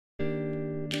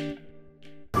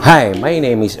Hi, my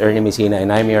name is Ernie Mesina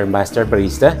and I'm your Master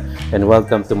Barista, and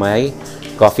welcome to my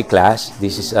coffee class.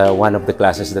 This is one of the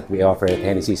classes that we offer at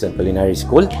Hennessy's Culinary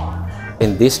School.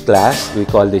 In this class, we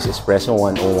call this Espresso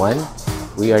 101.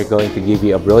 We are going to give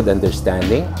you a broad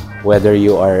understanding whether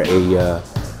you are a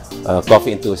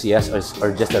coffee enthusiast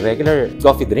or just a regular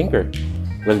coffee drinker.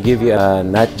 We'll give you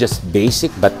not just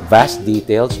basic but vast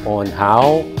details on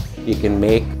how you can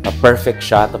make a perfect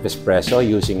shot of espresso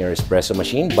using your espresso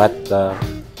machine. But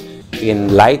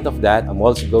in light of that, I'm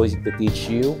also going to teach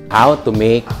you how to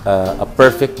make a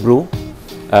perfect brew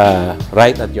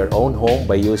right at your own home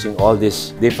by using all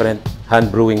these different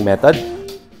hand brewing methods.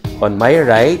 On my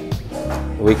right,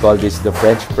 we call this the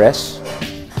French press.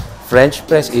 French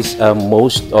press is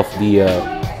most of the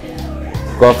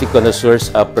coffee connoisseurs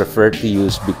prefer to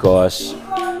use because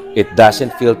it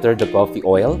doesn't filter the coffee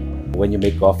oil when you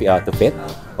make coffee out of it.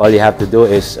 All you have to do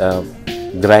is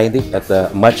grind it at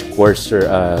a much coarser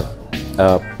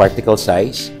particle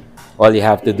size. All you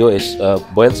have to do is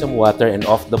boil some water, and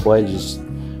off the boil, just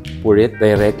pour it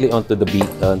directly onto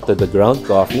the ground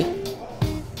coffee.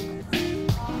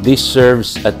 This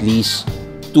serves at least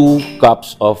 2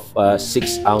 cups of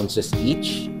 6 ounces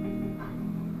each.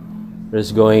 We're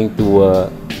just going to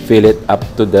fill it up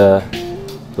to the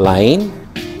line,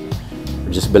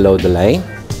 just below the line,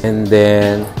 and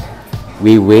then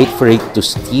we wait for it to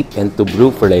steep and to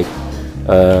brew for like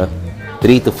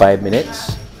 3 to 5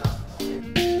 minutes.